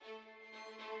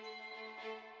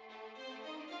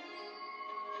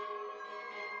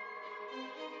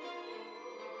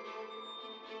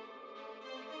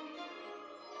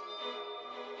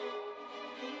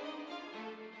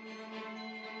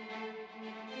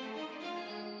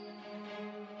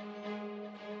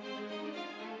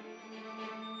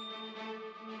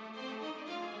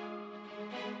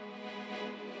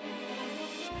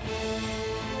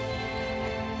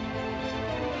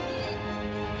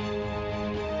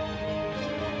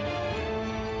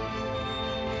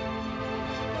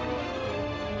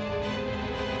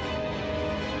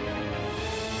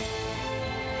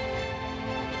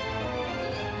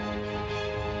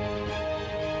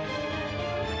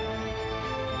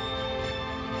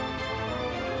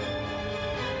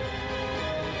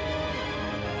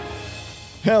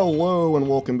Hello and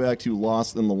welcome back to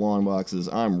Lost in the Long Boxes.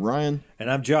 I'm Ryan,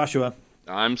 And I'm Joshua.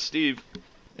 I'm Steve.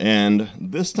 and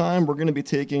this time we're going to be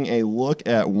taking a look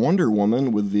at Wonder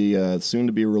Woman with the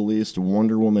soon-to-be released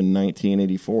Wonder Woman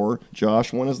 1984.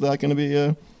 Josh, when is that going to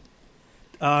be?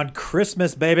 On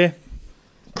Christmas, baby.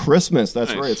 Christmas. That's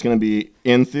Nice. right. It's going to be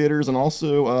in theaters and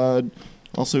also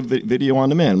video on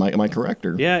demand. Am I correct?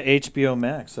 Or? Yeah, HBO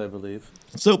Max, I believe.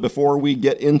 So before we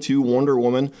get into Wonder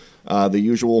Woman, the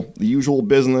usual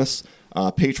business,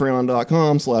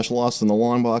 patreon.com/Lost in the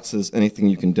Long Boxes. Anything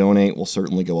you can donate will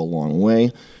certainly go a long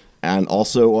way. And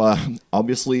also,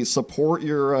 obviously, support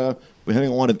your... we're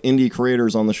having a lot of indie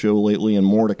creators on the show lately and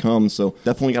more to come, so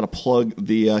definitely got to plug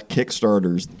the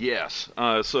Kickstarters. Yes.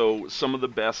 So some of the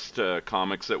best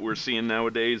comics that we're seeing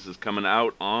nowadays is coming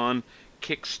out on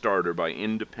Kickstarter by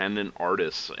independent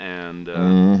artists, and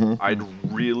I'd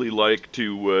really like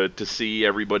to see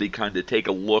everybody kind of take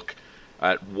a look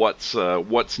at what's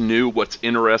new, what's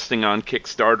interesting on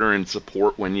Kickstarter, and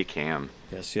support when you can.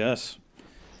 Yes.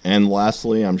 And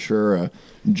lastly, I'm sure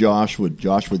Josh would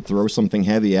throw something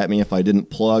heavy at me if I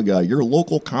didn't plug your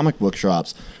local comic book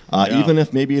shops. Even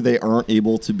if maybe they aren't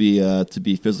able to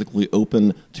be physically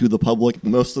open to the public,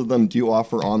 most of them do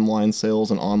offer online sales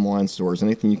and online stores.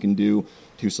 Anything you can do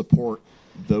to support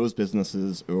those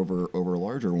businesses over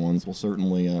larger ones will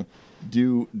certainly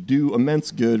do immense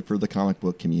good for the comic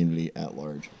book community at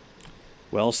large.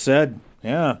 Well said.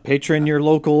 Yeah, patron your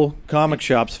local comic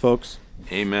shops, folks.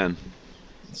 Amen.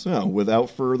 So, without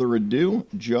further ado,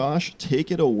 Josh,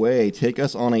 take it away. Take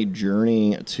us on a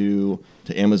journey to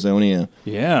Amazonia.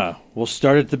 Yeah, we'll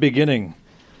start at the beginning.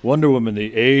 Wonder Woman,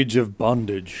 the Age of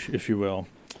Bondage, if you will.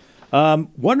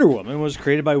 Wonder Woman was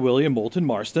created by William Moulton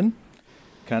Marston,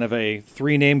 kind of a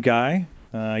three-name guy.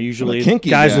 Usually, A kinky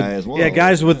guys guy with, as well. Yeah,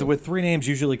 guys with three names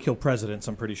usually kill presidents.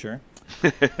 I'm pretty sure.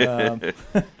 Back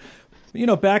in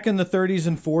the 30s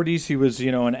and 40s, he was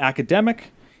an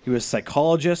academic. He was a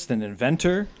psychologist and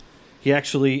inventor. He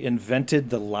actually invented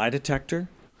the lie detector,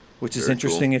 which is Very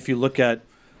interesting cool. if you look at,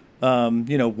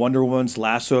 Wonder Woman's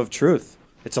lasso of truth.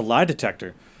 It's a lie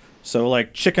detector. So,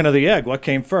 like, chicken or the egg, what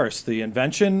came first, the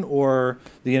invention or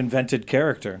the invented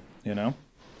character?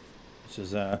 This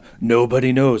is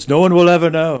nobody knows. No one will ever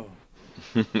know.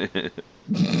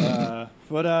 Yeah.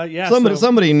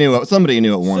 Somebody knew at one point. Somebody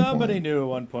knew at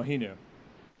one point. He knew.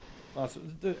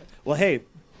 Well, hey,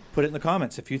 put it in the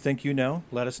comments. If you think you know,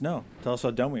 let us know. Tell us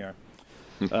how dumb we are.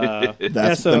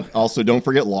 Also, don't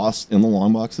forget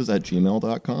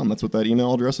lostinthelongboxes@gmail.com. That's what that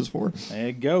email address is for. There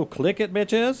you go. Click it,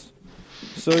 bitches.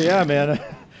 So, yeah, man.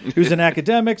 He was an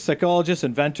academic, psychologist,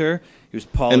 inventor. He was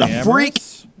polyamorous. And a freak.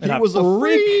 He was a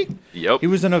freak. Yep. He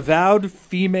was an avowed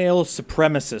female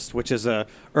supremacist, which is a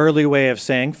early way of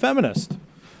saying feminist.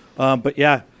 But,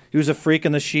 yeah, he was a freak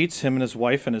in the sheets, him and his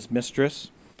wife and his mistress.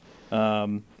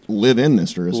 Live-in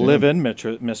mistress. yeah. Live-in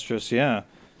mistress, yeah.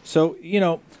 So,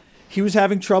 he was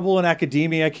having trouble in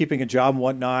academia, keeping a job and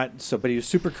whatnot. But he was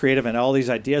super creative and all these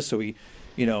ideas. So he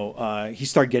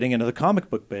started getting into the comic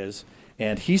book biz,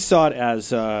 and he saw it as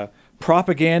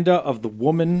propaganda of the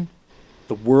woman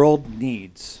the world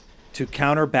needs to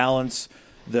counterbalance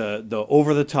the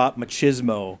over-the-top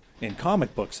machismo in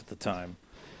comic books at the time,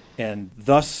 and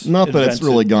thus Not that it's invented-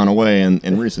 really gone away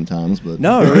in recent times, but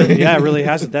No, it really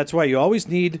hasn't. That's why you always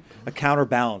need a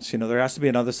counterbalance. There has to be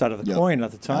another side of the Yep, coin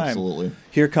at the time. absolutely.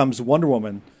 Here comes Wonder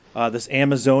Woman, this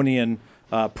Amazonian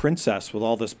princess with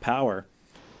all this power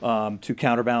to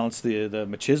counterbalance the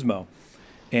machismo.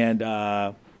 And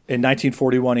in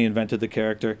 1941, he invented the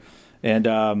character. And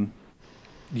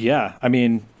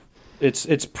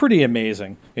it's pretty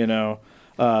amazing,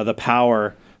 the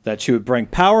power that she would bring.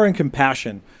 Power and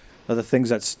compassion are the things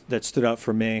that stood out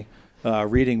for me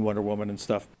reading Wonder Woman and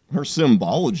stuff. her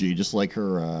symbology, just like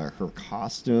her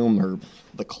costume,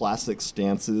 the classic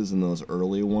stances in those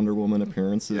early Wonder Woman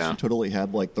appearances. Yeah. She totally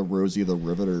had like the Rosie the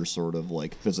Riveter sort of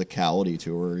like physicality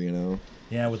to her.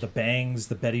 Yeah, with the bangs,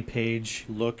 the Betty Page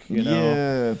look,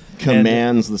 Yeah,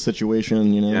 commands the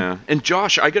situation. Yeah. And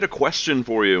Josh, I got a question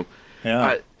for you.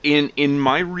 Yeah. In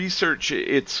my research,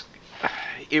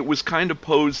 it was kind of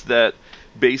posed that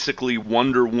basically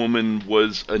Wonder Woman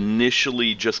was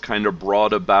initially just kind of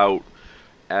brought about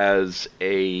as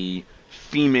a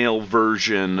female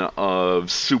version of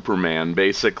Superman,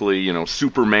 basically,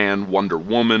 Superman, Wonder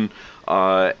Woman,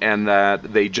 and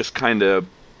that they just kind of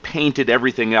painted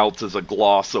everything else as a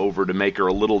gloss over to make her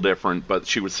a little different, but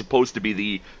she was supposed to be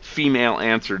the female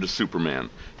answer to Superman.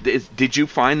 Did you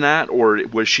find that, or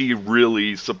was she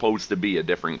really supposed to be a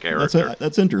different character?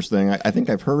 That's interesting. I think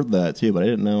I've heard that too, but I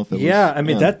didn't know if it was. Yeah, I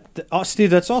mean, Steve,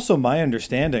 that's also my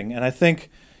understanding. And I think,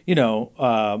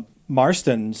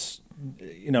 Marston's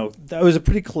that was a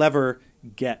pretty clever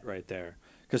get right there,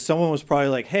 because someone was probably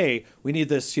like, hey, we need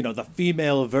this, the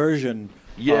female version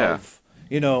of.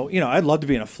 I'd love to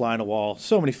be in a fly on a wall.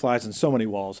 So many flies and so many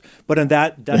walls. But in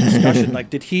that discussion, like,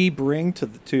 did he bring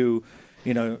to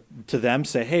them,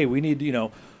 say, hey, we need,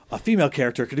 a female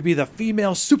character? Could it be the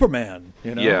female Superman?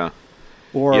 Yeah.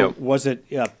 Or was it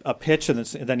a pitch and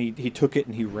then he took it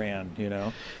and he ran?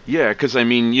 Yeah, because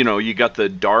you got the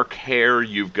dark hair,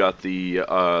 you've got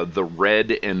the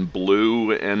red and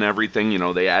blue and everything.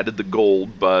 They added the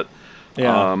gold, but.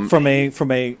 Yeah, from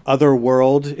a other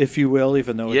world, if you will,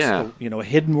 even though it's a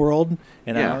hidden world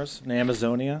in ours, in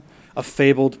Amazonia, a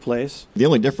fabled place. The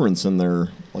only difference in their,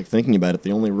 like, thinking about it,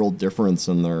 the only real difference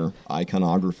in their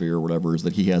iconography or whatever is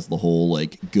that he has the whole,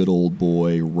 like, good old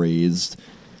boy raised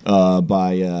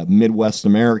by Midwest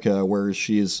America, whereas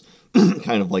she's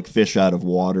kind of like fish out of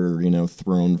water,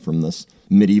 thrown from this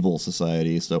medieval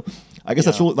society. So I guess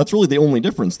that's really the only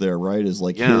difference there, right? Is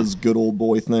like his good old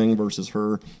boy thing versus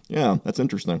her. Yeah, that's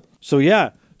interesting.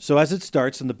 So so as it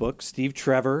starts in the book, Steve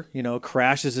Trevor,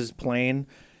 crashes his plane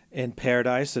in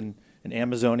paradise in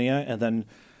Amazonia, and then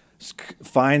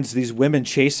finds these women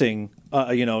chasing,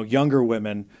 younger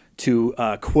women to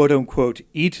quote unquote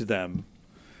eat them,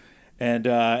 and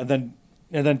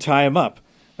then tie them up.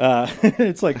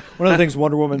 It's like one of the things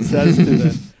Wonder Woman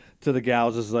says to the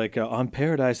gals is like, on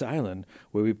Paradise Island,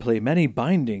 where we play many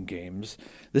binding games,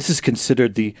 this is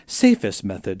considered the safest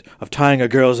method of tying a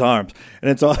girl's arms. And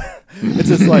it's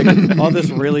just like all this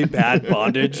really bad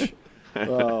bondage.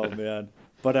 Oh man!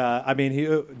 But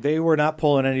they were not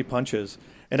pulling any punches.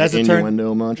 And as it turned,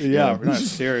 innuendo much. Yeah, not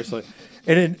seriously.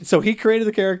 And so he created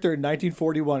the character in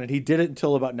 1941, and he did it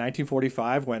until about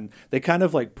 1945 when they kind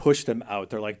of like pushed him out.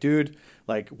 They're like, dude,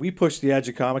 like, we pushed the edge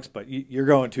of comics, but you're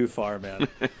going too far, man.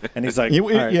 And he's like, he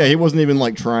wasn't even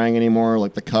like trying anymore.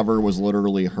 Like the cover was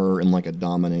literally her in like a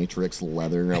dominatrix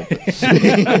leather outfit.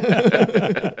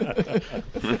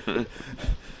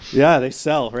 Yeah, they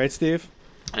sell, right, Steve?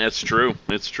 That's true.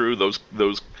 It's true. Those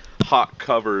hot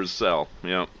covers sell.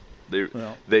 Yeah,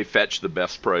 they fetch the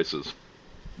best prices.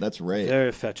 That's right.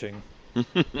 They're fetching.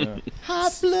 Yeah.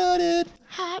 Hot-blooded.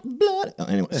 Oh,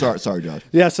 anyway, sorry, Josh.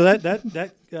 Yeah, so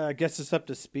that gets us up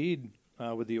to speed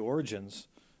with the origins.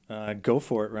 Go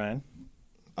for it, Ryan.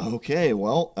 Okay,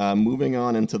 well, moving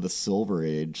on into the Silver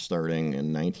Age, starting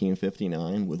in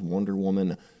 1959 with Wonder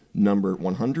Woman number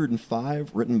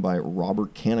 105, written by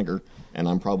Robert Kanigher. And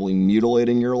I'm probably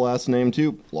mutilating your last name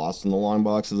too.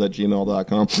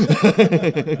 LostInTheLongBoxes@gmail.com.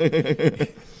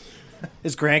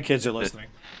 His grandkids are listening.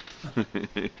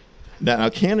 Now,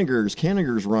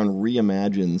 Kanigher's run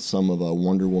reimagines some of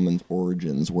Wonder Woman's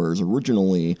origins, whereas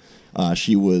originally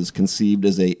she was conceived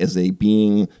as a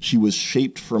being. She was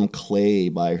shaped from clay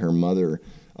by her mother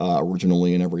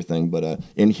originally and everything, but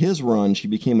in his run, she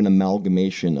became an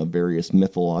amalgamation of various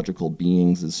mythological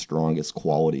beings' strongest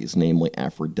qualities, namely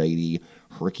Aphrodite,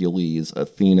 Hercules,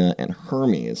 Athena, and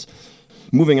Hermes.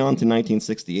 Moving on to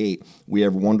 1968, we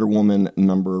have Wonder Woman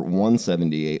number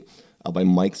 178. By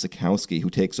Mike Sekowsky, who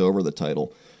takes over the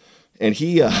title. And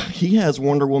he has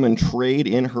Wonder Woman trade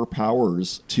in her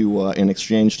powers in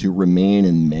exchange to remain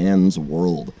in man's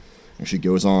world. And she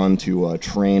goes on to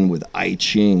train with I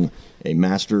Ching, a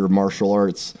master of martial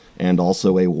arts, and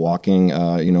also a walking,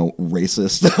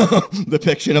 racist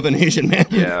depiction of an Asian man.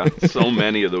 Yeah, so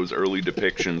many of those early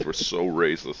depictions were so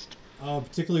racist.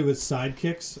 Particularly with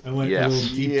sidekicks. I went a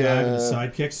little deep dive into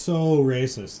sidekicks. So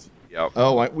racist. Yep.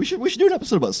 Oh, we should do an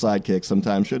episode about sidekicks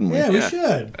sometime, shouldn't we? Yeah, we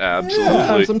should. Absolutely.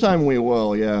 Yeah. Sometime we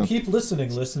will, yeah. Keep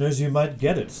listening, listeners. You might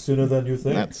get it sooner than you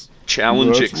think. That's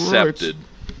accepted.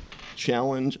 Right.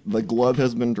 Challenge. The glove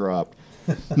has been dropped.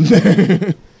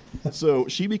 So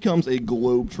she becomes a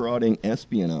globe-trotting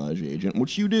espionage agent,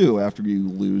 which you do after you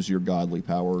lose your godly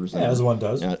powers. Yeah, as one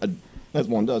does. As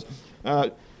one does.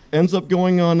 Ends up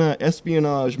going on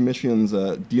espionage missions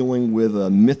dealing with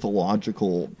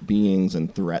mythological beings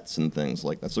and threats and things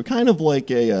like that. So kind of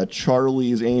like a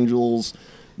Charlie's Angels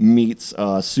meets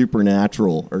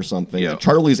Supernatural or something. Yeah.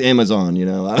 Charlie's Amazon,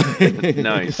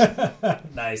 Nice.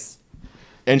 Nice.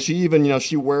 And she even,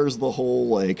 she wears the whole,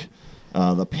 like,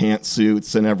 the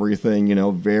pantsuits and everything,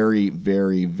 very,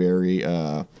 very, very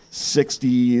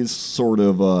 60s sort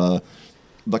of...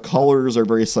 the colors are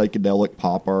very psychedelic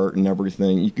pop art and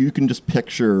everything. You can just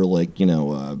picture, like, I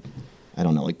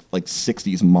don't know, like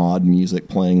 60s mod music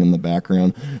playing in the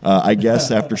background. I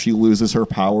guess after she loses her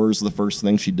powers, the first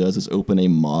thing she does is open a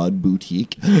mod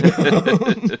boutique.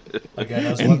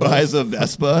 Again, and buys a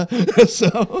Vespa.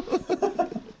 So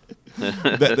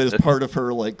that is part of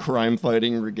her, like, crime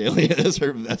fighting regalia is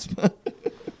her Vespa.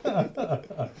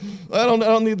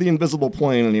 don't need the invisible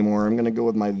plane anymore. I'm gonna go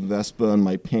with my Vespa and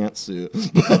my pantsuit.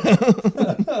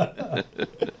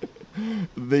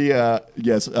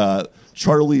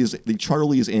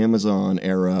 Charlie's Amazon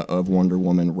era of Wonder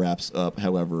Woman wraps up,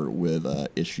 however, with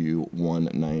issue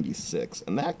 196,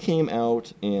 and that came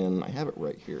out in, I have it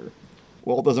right here.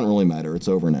 Well, it doesn't really matter. It's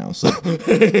over now. So,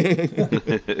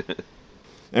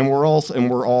 and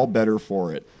we're all better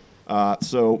for it.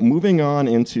 So moving on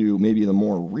into maybe the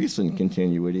more recent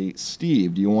continuity,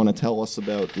 Steve, do you want to tell us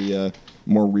about the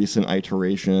more recent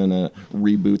iteration,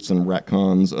 reboots and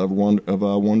retcons of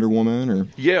Wonder Woman? Or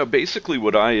yeah, basically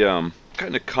what I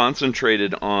kind of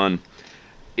concentrated on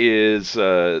is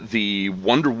the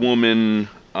Wonder Woman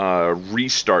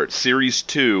restart, Series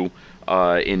 2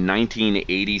 in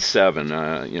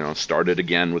 1987. Started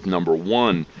again with number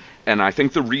 1. And I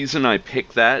think the reason I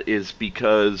picked that is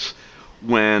because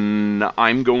when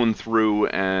I'm going through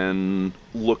and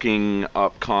looking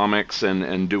up comics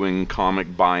and doing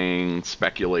comic buying,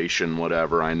 speculation,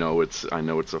 whatever, I know it's a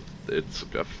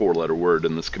 4-letter word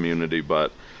in this community,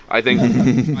 but I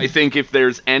think if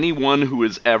there's anyone who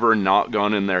has ever not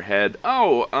gone in their head,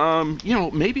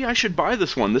 maybe I should buy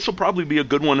this one. This will probably be a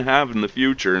good one to have in the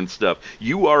future and stuff.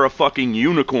 You are a fucking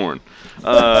unicorn.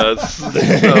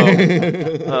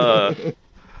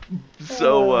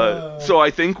 So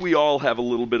I think we all have a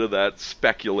little bit of that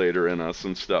speculator in us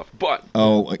and stuff. But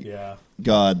yeah.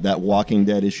 God, that Walking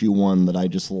Dead issue 1 that I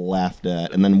just laughed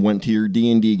at, and then went to your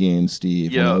D&D game,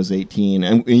 Steve, when I was 18,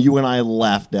 and you and I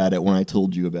laughed at it when I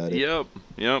told you about it. Yep.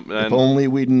 If only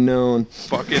we'd known.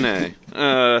 Fucking A.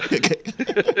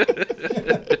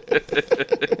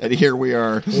 And here we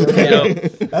are.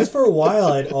 As for a while,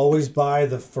 I'd always buy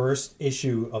the first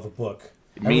issue of a book.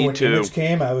 Me too. When Image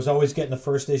came, I was always getting the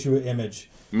first issue of Image.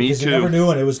 Me because too. You never knew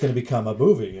when it was going to become a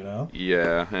movie, you know?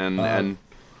 Yeah, and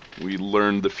we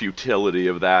learned the futility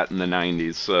of that in the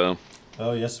 90s, so...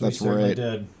 Oh, yes, we certainly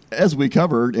did. As we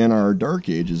covered in our Dark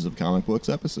Ages of Comic Books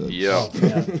episode. Yeah.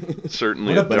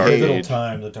 Certainly what a Dark pivotal Age.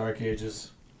 time, the Dark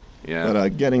Ages. Yeah.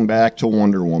 But getting back to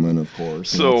Wonder Woman, of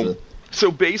course.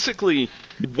 So basically,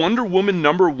 Wonder Woman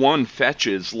number 1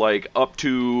 fetches like up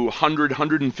to $100,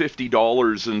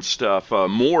 $150 and stuff,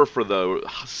 more for the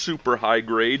super high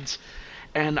grades.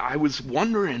 And I was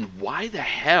wondering, why the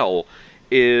hell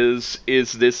is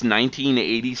this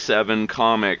 1987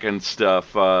 comic and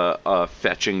stuff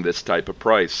fetching this type of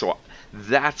price? So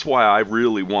that's why I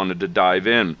really wanted to dive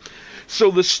in.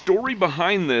 So the story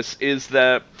behind this is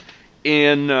that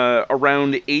in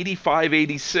around 85,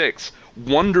 86,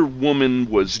 Wonder Woman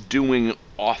was doing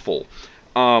awful.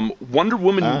 Wonder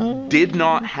Woman did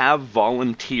not have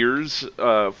volunteers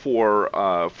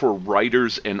for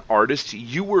writers and artists.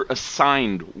 You were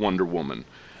assigned Wonder Woman.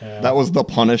 That was the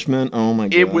punishment. Oh my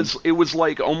god! It was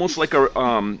like almost like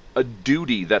a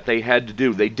duty that they had to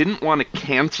do. They didn't want to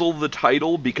cancel the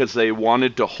title because they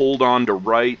wanted to hold on to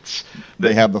rights.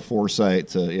 They have the foresight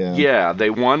to Yeah,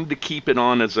 they wanted to keep it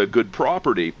on as a good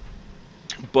property,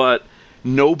 but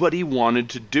nobody wanted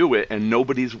to do it, and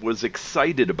nobody was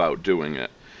excited about doing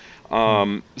it.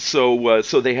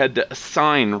 So they had to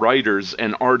assign writers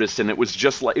and artists, and it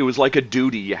was like a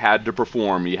duty you had to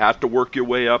perform. You have to work your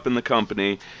way up in the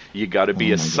company. You got to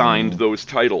be assigned those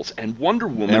titles. And Wonder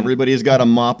Woman, everybody's got to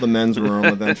mop the men's room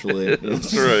eventually.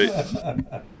 That's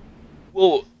right.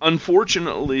 Well,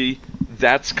 unfortunately,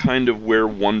 that's kind of where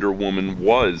Wonder Woman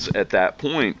was at that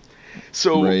point.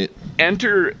 So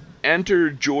enter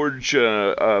George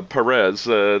Perez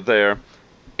there.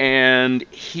 And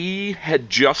he had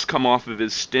just come off of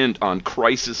his stint on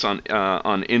Crisis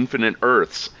on Infinite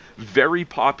Earths. Very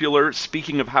popular.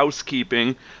 Speaking of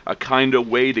housekeeping, a kind of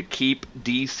way to keep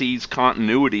DC's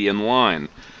continuity in line.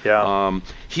 Yeah.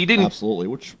 He didn't absolutely,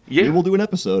 which we will do an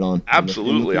episode on.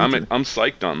 Absolutely, I'm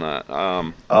psyched on that.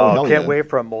 Can't wait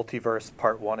for a multiverse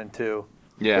part 1 and 2.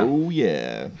 Yeah. Oh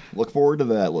yeah. Look forward to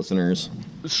that, listeners.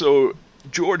 So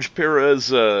George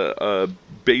Perez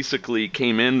basically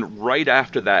came in right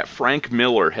after that. Frank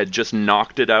Miller had just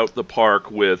knocked it out the park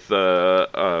with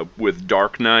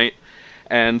Dark Knight,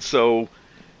 and so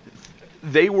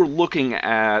they were looking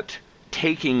at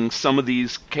taking some of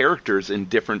these characters in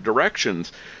different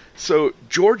directions. So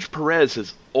George Perez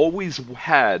has always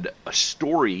had a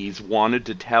story he's wanted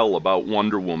to tell about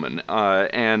Wonder Woman,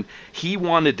 and he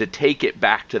wanted to take it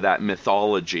back to that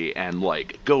mythology and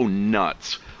like go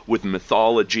nuts with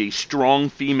mythology, strong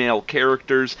female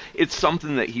characters. It's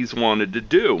something that he's wanted to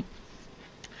do.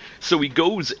 So he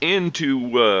goes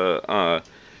into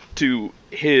to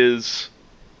his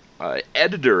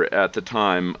editor at the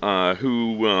time,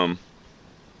 who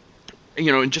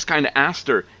and just kind of asked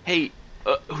her, "Hey,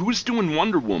 who's doing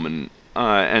Wonder Woman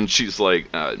And she's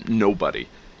like, nobody.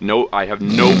 No, I have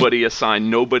nobody assigned.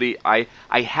 Nobody. I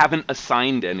haven't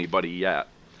assigned anybody yet.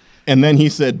 And then he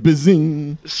said,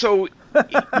 "Bazing." So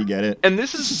you get it. And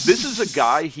this is a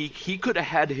guy, he could have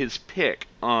had his pick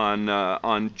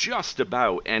on just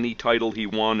about any title he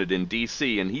wanted in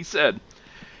DC, and he said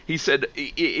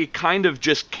it kind of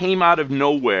just came out of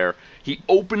nowhere. He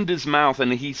opened his mouth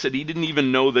and he said he didn't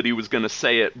even know that he was going to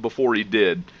say it before he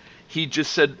did. He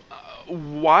just said,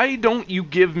 "Why don't you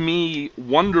give me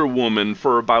Wonder Woman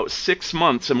for about 6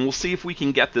 months and we'll see if we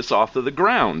can get this off of the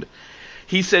ground."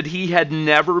 He said he had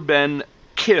never been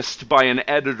kissed by an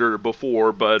editor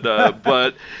before,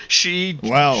 but she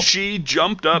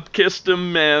jumped up, kissed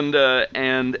him, and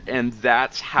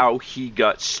that's how he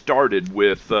got started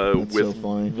with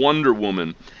Wonder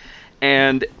Woman.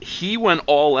 And he went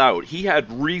all out. He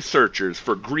had researchers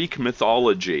for Greek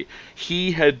mythology.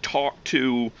 He had talked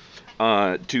to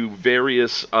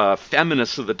various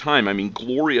feminists of the time. I mean,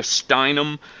 Gloria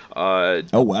Steinem.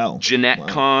 Jeanette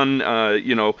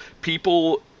Kahn.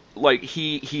 People. Like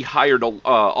he hired a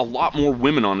lot more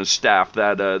women on his staff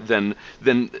than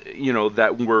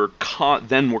were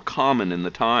common in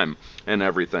the time and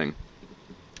everything,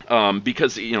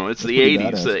 because it's the 80s.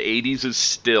 Badass. The 80s is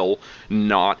still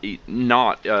not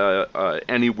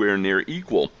anywhere near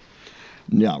equal.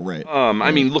 Yeah, right.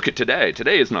 I mean, look at today.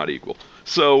 Today is not equal.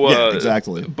 So yeah,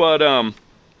 exactly. But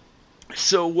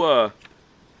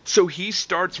So he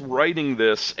starts writing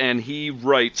this, and he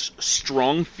writes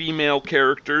strong female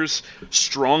characters,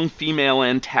 strong female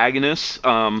antagonists,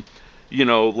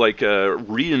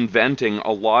 reinventing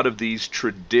a lot of these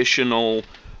traditional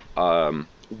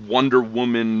Wonder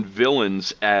Woman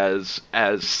villains as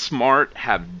smart,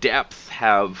 have depth,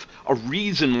 have a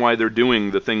reason why they're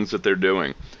doing the things that they're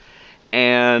doing.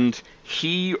 And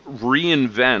he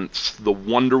reinvents the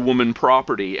Wonder Woman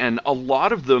property, and a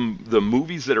lot of the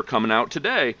movies that are coming out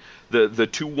today, the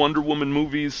two Wonder Woman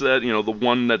movies that, the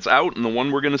one that's out and the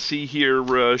one we're going to see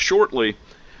here shortly,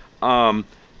 a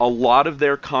lot of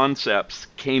their concepts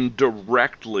came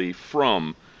directly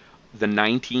from the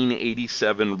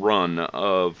 1987 run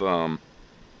of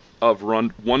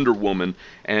Wonder Woman,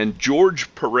 and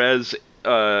George Perez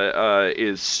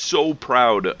is so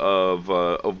proud of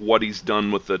what he's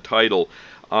done with the title.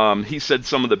 He said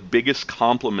some of the biggest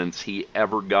compliments he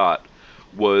ever got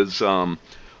was a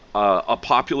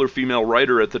popular female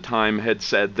writer at the time had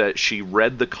said that she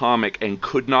read the comic and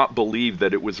could not believe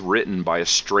that it was written by a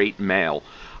straight male.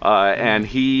 And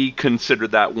he considered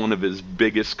that one of his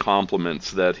biggest compliments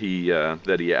that he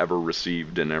ever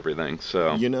received and everything.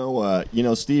 So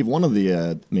Steve, one of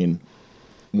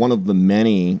the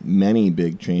many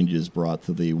big changes brought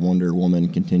to the Wonder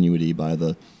Woman continuity by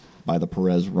the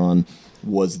Perez run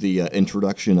was the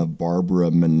introduction of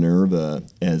Barbara Minerva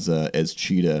as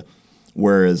Cheetah,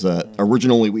 whereas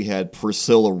originally we had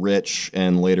Priscilla Rich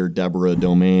and later Deborah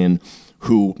Domain,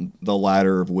 who the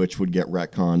latter of which would get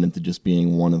retconned into just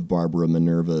being one of Barbara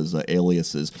Minerva's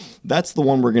aliases. That's the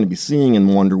one we're going to be seeing in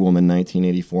Wonder Woman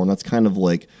 1984, and that's kind of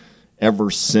like ever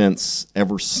since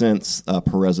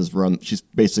Perez's run, she's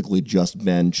basically just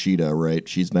been Cheetah, right?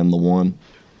 She's been the one.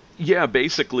 Yeah,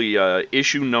 basically,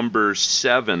 issue number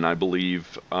 7, I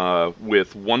believe,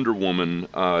 with Wonder Woman,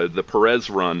 the Perez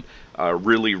run,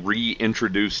 really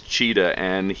reintroduced Cheetah,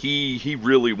 and he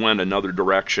really went another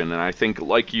direction. And I think,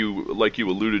 like you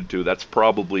alluded to, that's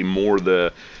probably more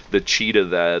the Cheetah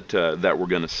that we're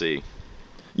going to see.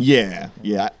 Yeah.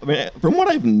 I mean, from what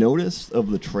I've noticed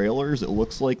of the trailers, it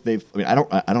looks like they've. I mean,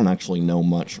 I don't actually know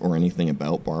much or anything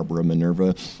about Barbara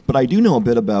Minerva, but I do know a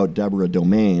bit about Deborah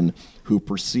Domain, who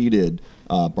preceded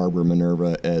Barbara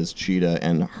Minerva as Cheetah,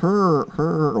 and her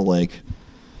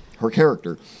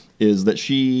character is that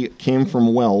she came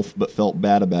from wealth but felt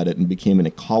bad about it and became an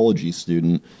ecology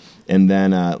student, and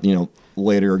then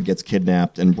later gets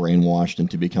kidnapped and brainwashed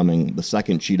into becoming the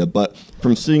second Cheetah. But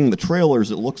from seeing the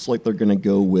trailers, it looks like they're going to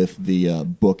go with the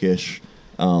bookish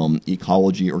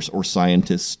ecology or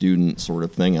scientist student sort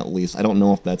of thing, at least. I don't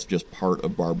know if that's just part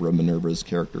of Barbara Minerva's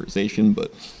characterization,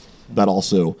 but that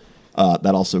also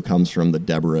comes from the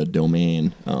Deborah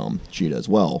Domain Cheetah as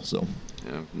well. So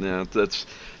yeah, that's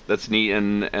neat,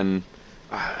 and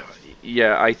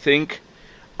I think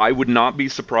I would not be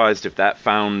surprised if that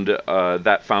found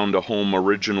a home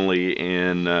originally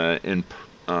in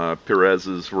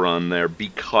Perez's run there,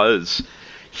 because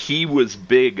he was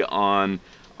big on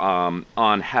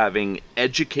having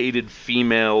educated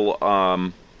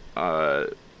female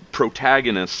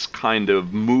protagonists kind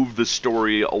of move the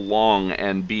story along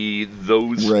and be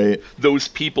those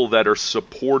people that are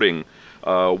supporting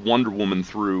Wonder Woman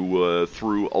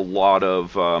through a lot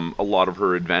of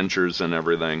her adventures and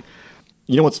everything.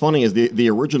 You know what's funny is the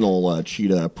original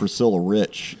Cheetah, Priscilla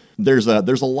Rich. There's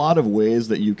a lot of ways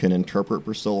that you can interpret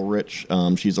Priscilla Rich.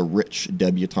 She's a rich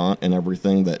debutante and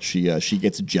everything. That she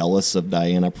gets jealous of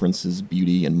Diana Prince's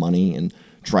beauty and money and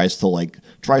tries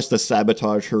to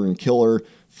sabotage her and kill her.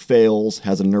 Fails,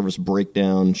 has a nervous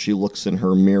breakdown. She looks in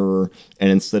her mirror,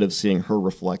 and instead of seeing her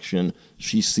reflection,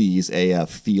 she sees a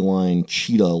feline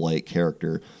cheetah-like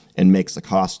character and makes a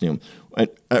costume.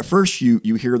 At first,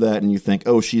 you hear that and you think,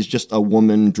 oh, she's just a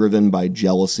woman driven by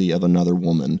jealousy of another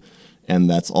woman, and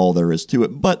that's all there is to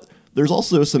it. But there's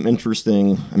also some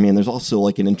interesting, there's also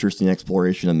like an interesting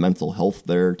exploration of mental health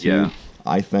there, too,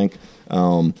 I think.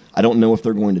 I don't know if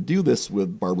they're going to do this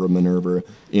with Barbara Minerva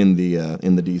in the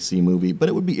DC movie, but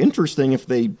it would be interesting if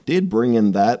they did bring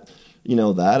in that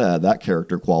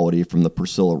character quality from the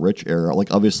Priscilla Rich era.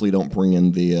 Like, obviously, don't bring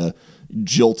in the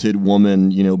jilted woman,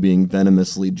 being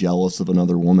venomously jealous of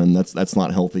another woman. That's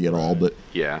not healthy at all. But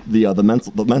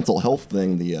the mental health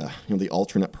thing, the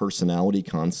alternate personality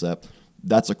concept.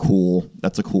 That's a cool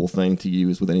thing to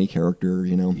use with any character.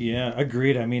 Yeah,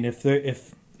 agreed. I mean, if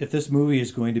this movie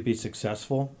is going to be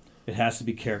successful, it has to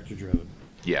be character driven.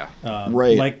 Yeah.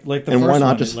 Right. Like the and first why not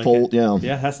one, just like fold?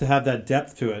 it has to have that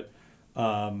depth to it.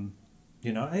 I'm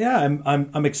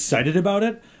excited about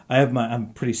it.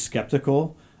 I'm pretty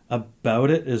skeptical about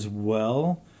it as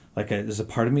well. Like, there's a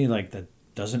part of me like that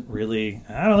doesn't really.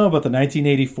 I don't know about the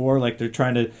 1984. Like, they're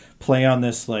trying to play on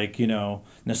this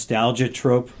nostalgia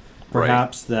trope.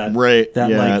 Perhaps that the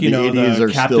 80s are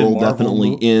Captain still Marvel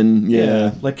definitely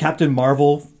in. Like Captain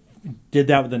Marvel did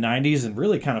that with the 90s and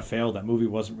really kind of failed. That movie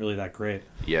wasn't really that great.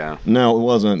 Yeah. No, it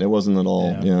wasn't. It wasn't at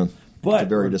all. Yeah. But it's a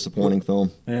very disappointing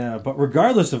film. Yeah, but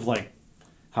regardless of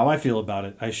how I feel about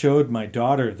it, I showed my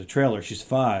daughter the trailer. She's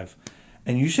 5,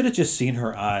 and you should have just seen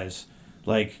her eyes.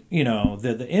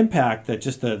 The impact that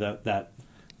just that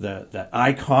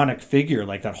iconic figure,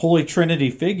 like that Holy Trinity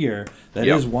figure that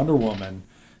is Wonder Woman.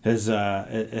 It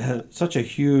has such a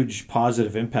huge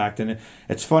positive impact, and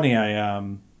it's funny.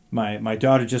 My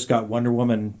daughter just got Wonder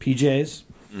Woman PJs,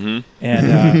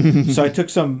 and so I took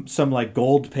some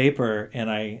gold paper and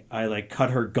I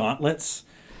cut her gauntlets,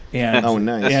 and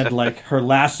nice. and her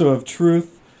lasso of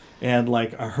truth, and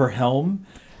her helm,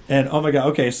 and oh my god.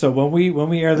 Okay, so when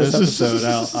we air this episode,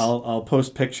 I'll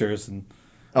post pictures and.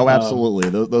 Oh, absolutely.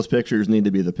 Those pictures need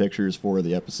to be the pictures for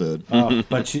the episode.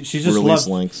 But she just release loved,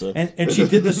 link, so. and she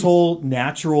did this whole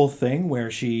natural thing where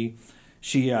she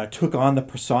took on the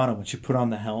persona when she put on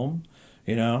the helm.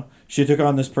 She took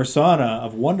on this persona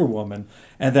of Wonder Woman,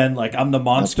 and then I'm the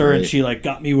monster, and she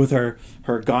got me with her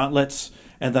gauntlets.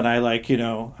 And then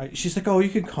she's like, oh, you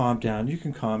can calm down.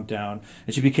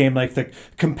 And she became the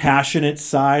compassionate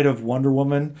side of Wonder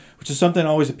Woman, which is something that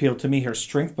always appealed to me. Her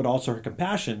strength, but also her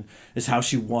compassion is how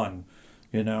she won,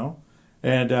 And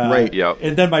right, yeah.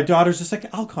 And then my daughter's just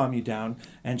like, I'll calm you down.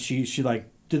 And she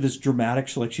did this dramatic,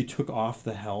 she took off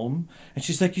the helm. And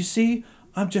she's like, you see,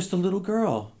 I'm just a little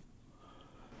girl.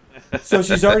 So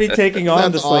she's already taking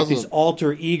on this awesome. this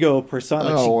alter ego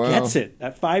persona. She gets it.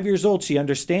 At 5 years old, she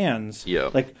understands. Yeah.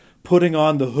 Putting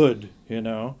on the hood.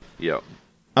 Yeah.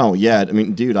 Oh yeah,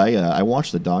 dude, I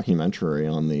watched the documentary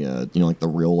on the the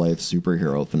real life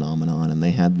superhero phenomenon, and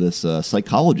they had this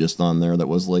psychologist on there that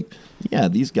was like, yeah,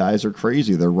 these guys are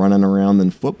crazy. They're running around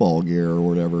in football gear or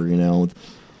whatever, with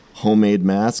homemade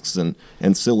masks and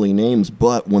silly names,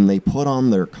 but when they put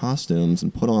on their costumes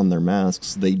and put on their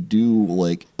masks, they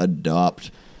do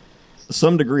adopt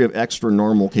some degree of extra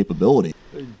normal capability.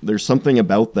 There's something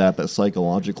about that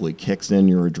psychologically kicks in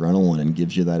your adrenaline and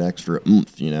gives you that extra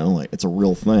oomph, it's a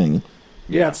real thing.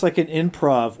 Yeah, it's like an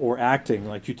improv or acting,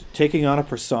 you taking on a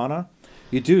persona.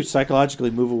 You do psychologically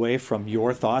move away from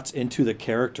your thoughts into the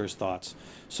character's thoughts.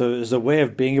 So there's a way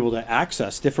of being able to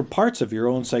access different parts of your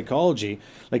own psychology,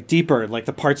 deeper,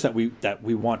 the parts that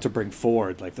we want to bring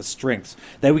forward, the strengths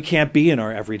that we can't be in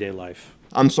our everyday life.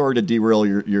 I'm sorry to derail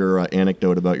your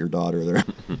anecdote about your daughter there.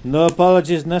 No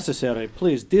apologies necessary.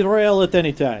 Please derail at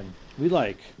any time.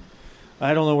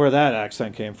 I don't know where that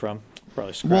accent came from.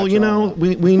 Probably scratch. Well,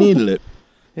 we needed it.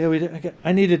 Yeah,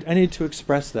 I needed to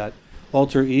express that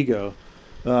alter ego.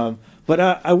 But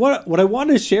what I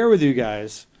wanted to share with you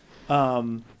guys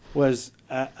was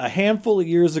a handful of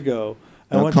years ago.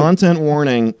 Content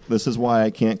warning. This is why I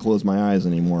can't close my eyes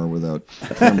anymore without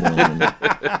trembling and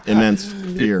immense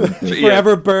fear.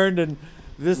 Forever burned in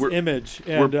this image.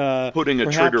 And we're putting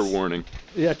a trigger warning.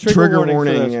 Yeah, trigger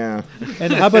warning. Yeah.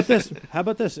 And how about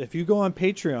this? If you go on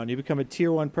Patreon, you become a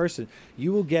tier 1 person,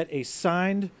 you will get a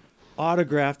signed,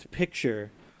 autographed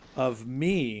picture of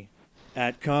me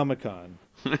at Comic-Con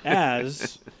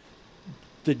as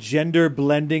the gender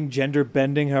blending, gender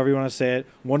bending, however you want to say it,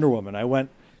 Wonder Woman. I went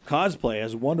cosplay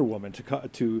as Wonder Woman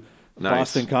to Nice.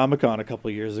 Boston Comic Con a couple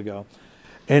of years ago,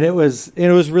 and it was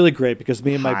really great because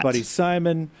me and my Hot. buddy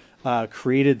Simon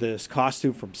created this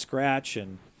costume from scratch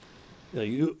and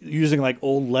using like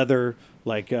old leather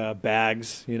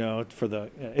bags, for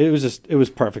it was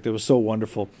perfect. It was so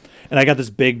wonderful, and I got this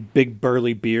big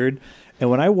burly beard, and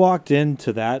when I walked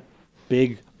into that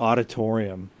big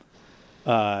auditorium.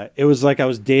 It was like I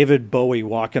was David Bowie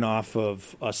walking off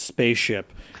of a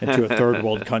spaceship into a third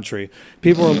world country.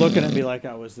 People were looking at me like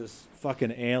I was this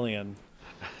fucking alien,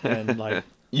 and like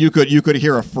You could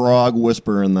hear a frog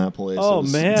whisper in that place. Oh, It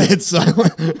was man. dead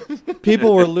silent.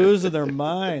 people were losing their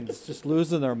minds, just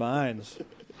losing their minds.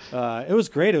 It was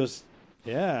great. It was,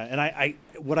 yeah. And I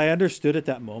what I understood at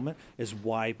that moment is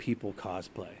why people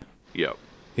cosplay. Yep.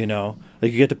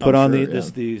 Like you get to put on sure,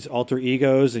 these alter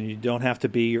egos, and you don't have to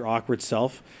be your awkward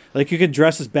self. Like you can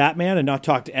dress as Batman and not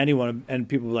talk to anyone, and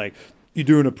people are like, "You're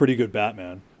doing a pretty good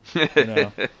Batman."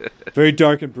 Very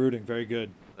dark and brooding. Very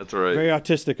good. That's right. Very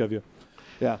autistic of you.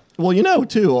 Yeah. Well,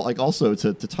 too, like also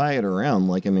to tie it around,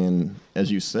 like, I mean,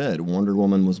 as you said, Wonder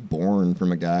Woman was born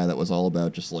from a guy that was all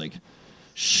about just like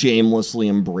shamelessly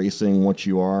embracing what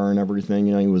you are and everything.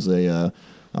 He was a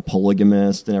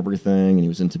polygamist and everything, and he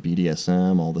was into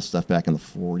BDSM, all this stuff back in the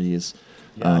 40s.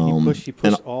 Yeah, he pushed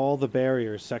and- all the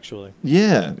barriers sexually.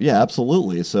 Yeah,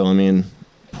 absolutely. So, I mean,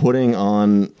 putting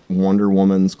on Wonder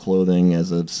Woman's clothing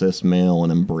as a cis male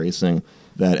and embracing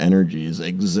that energy is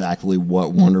exactly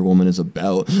what Wonder Woman is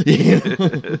about.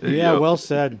 Yeah, well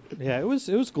said. Yeah, it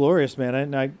was glorious, man.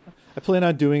 And I plan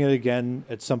on doing it again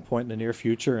at some point in the near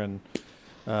future, and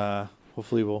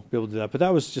hopefully we'll be able to do that. But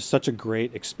that was just such a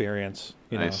great experience.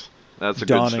 Nice. That's a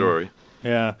dawning. good story.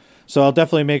 Yeah. So I'll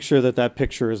definitely make sure that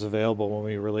picture is available when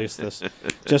we release this,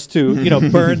 just to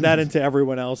burn that into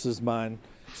everyone else's mind,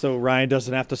 so Ryan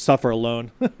doesn't have to suffer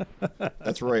alone.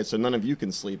 That's right. So none of you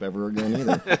can sleep ever again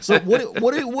either. So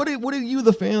what do you,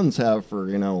 the fans, have for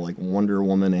like Wonder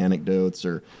Woman anecdotes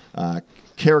or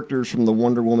characters from the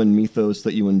Wonder Woman mythos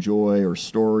that you enjoy, or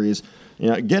stories?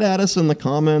 Get at us in the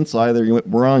comments. Either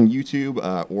we're on YouTube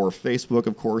or Facebook,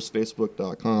 of course,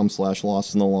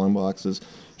 facebook.com/Lost in the Long Boxes.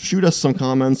 Shoot us some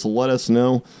comments. Let us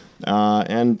know.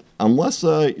 And unless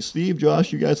Steve,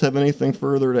 Josh, you guys have anything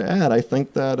further to add, I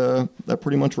think that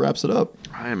pretty much wraps it up.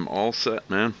 I am all set,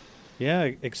 man.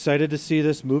 Yeah, excited to see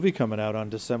this movie coming out on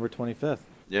December 25th.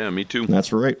 Yeah, me too.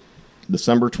 That's right.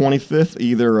 December 25th,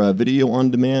 either video on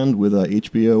demand with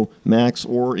HBO Max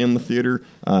or in the theater.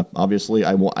 Obviously,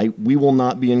 we will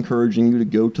not be encouraging you to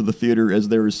go to the theater, as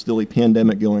there is still a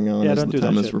pandemic going on Yeah, as don't the do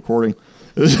time that of this shit. recording.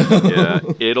 Yeah,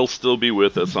 it'll still be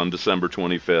with us on December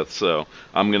 25th, so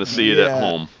I'm going to see it at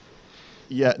home.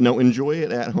 Yeah, no, enjoy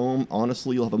it at home.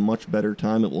 Honestly, you'll have a much better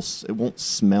time. It won't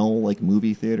smell like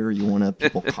movie theater. You won't have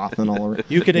people coughing all around.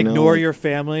 You can ignore your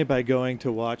family by going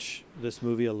to watch this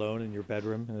movie alone in your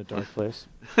bedroom in a dark place.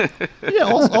 Yeah,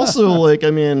 also, like,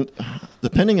 I mean,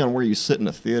 depending on where you sit in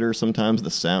a theater, sometimes the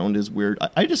sound is weird.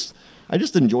 I just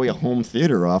enjoy a home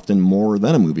theater often more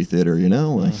than a movie theater,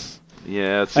 Like,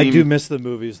 Yeah, I do miss the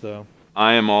movies, though.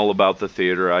 I am all about the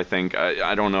theater. I think,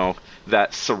 I don't know,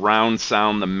 that surround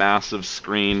sound, the massive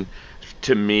screen,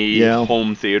 to me, Yeah.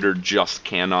 home theater just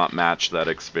cannot match that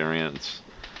experience.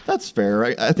 that's fair.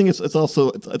 I think it's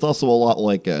also a lot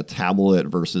like a tablet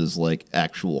versus like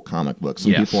actual comic books.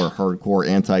 Some Yes. people are hardcore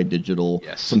anti-digital.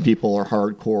 Yes. Some people are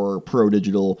hardcore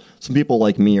pro-digital. Some people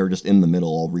like me are just in the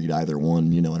middle. I'll read either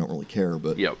one. I don't really care.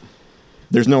 But Yep.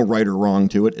 there's no right or wrong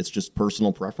to it. It's just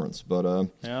personal preference. But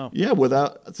Yeah.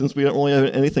 since we don't really have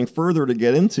anything further to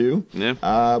get into,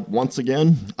 once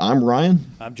again, I'm Ryan.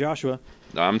 I'm Joshua.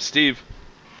 I'm Steve.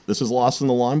 This is Lost in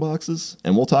the Long Boxes,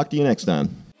 and we'll talk to you next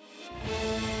time.